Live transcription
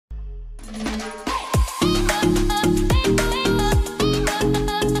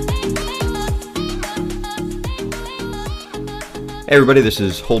Hey everybody, this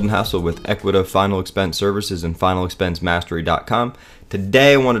is Holden Hassel with Equita Final Expense Services and FinalExpenseMastery.com.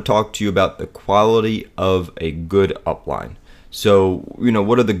 Today I want to talk to you about the quality of a good upline. So,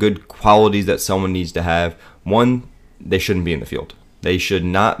 what are the good qualities that someone needs to have? One, they shouldn't be in the field. They should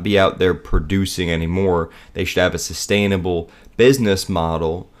not be out there producing anymore. They should have a sustainable business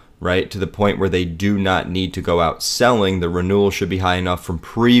model, right, to the point where they do not need to go out selling. The renewal should be high enough from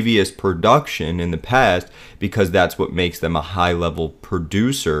previous production in the past, because that's what makes them a high-level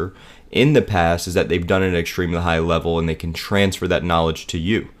producer in the past, is that they've done it at an extremely high level and they can transfer that knowledge to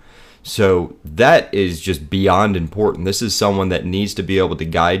you. So that is just beyond important. This is someone that needs to be able to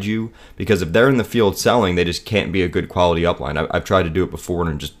guide you, because if they're in the field selling, they just can't be a good quality upline. I've tried to do it before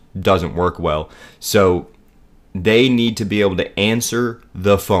and it just doesn't work well. So they need to be able to answer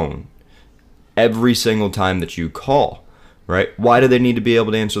the phone every single time that you call, right? Why do they need to be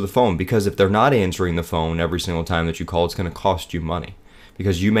able to answer the phone? Because if they're not answering the phone every single time that you call, it's going to cost you money,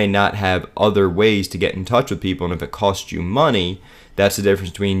 because you may not have other ways to get in touch with people. And if it costs you money, that's the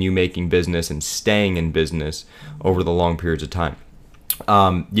difference between you making business and staying in business over the long periods of time.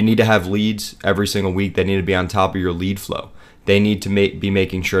 You need to have leads every single week. They need to be on top of your lead flow. They need to be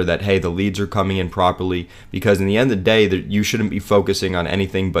making sure that, hey, the leads are coming in properly, because in the end of the day, you shouldn't be focusing on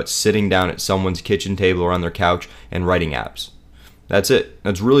anything but sitting down at someone's kitchen table or on their couch and writing apps. That's it.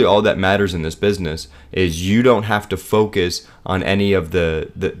 That's really all that matters in this business. Is you don't have to focus on any of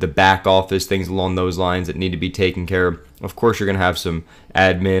the back office things along those lines that need to be taken care of. Of course, you're going to have some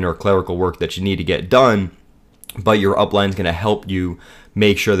admin or clerical work that you need to get done, but your upline is going to help you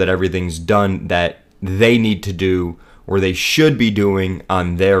make sure that everything's done that they need to do, or they should be doing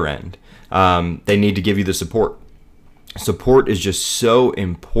on their end. They need to give you the support. Support is just so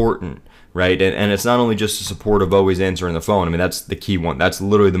important, right? And it's not only just the support of always answering the phone. I mean, that's the key one. That's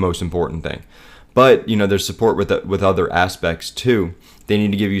literally the most important thing. But, there's support with other aspects too. They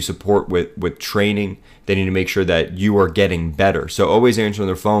need to give you support with training. They need to make sure that you are getting better. So always answering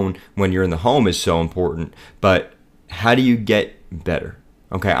their phone when you're in the home is so important. But how do you get better?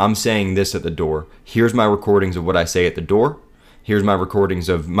 Okay, I'm saying this at the door. Here's my recordings of what I say at the door. Here's my recordings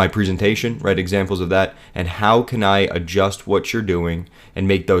of my presentation, right? Examples of that. And how can I adjust what you're doing and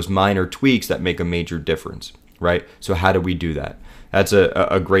make those minor tweaks that make a major difference, right? So how do we do that? That's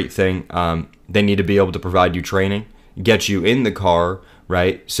a great thing. They need to be able to provide you training, get you in the car,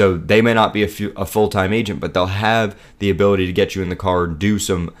 right? So they may not be a full-time agent, but they'll have the ability to get you in the car and do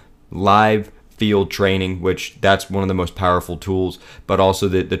some live field training, which that's one of the most powerful tools. But also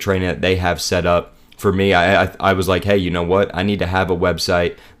the training that they have set up. For me, I was like, hey, you know what? I need to have a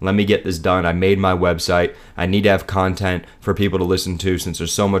website. Let me get this done. I made my website. I need to have content for people to listen to, since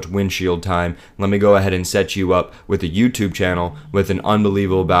there's so much windshield time. Let me go ahead and set you up with a YouTube channel with an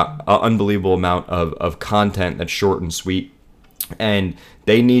unbelievable amount of content that's short and sweet. And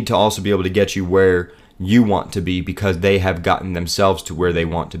they need to also be able to get you where you want to be, because they have gotten themselves to where they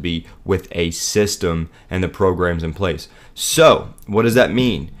want to be with a system and the programs in place. So what does that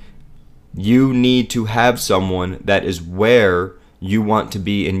mean? You need to have someone that is where you want to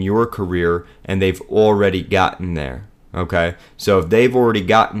be in your career, and they've already gotten there. Okay, so if they've already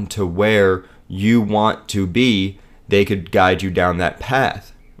gotten to where you want to be, they could guide you down that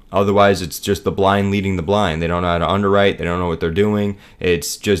path. Otherwise, it's just the blind leading the blind. They don't know how to underwrite. They don't know what they're doing.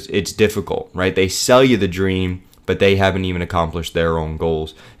 It's difficult, right? They sell you the dream, but they haven't even accomplished their own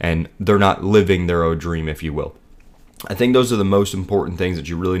goals, and they're not living their own dream, if you will. I think those are the most important things that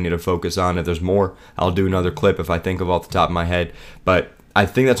you really need to focus on. If there's more, I'll do another clip if I think of off the top of my head. But I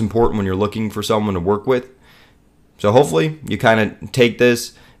think that's important when you're looking for someone to work with. So hopefully you kind of take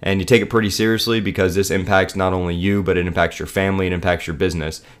this and you take it pretty seriously, because this impacts not only you, but it impacts your family, it impacts your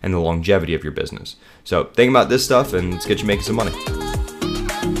business and the longevity of your business. So think about this stuff, and let's get you making some money.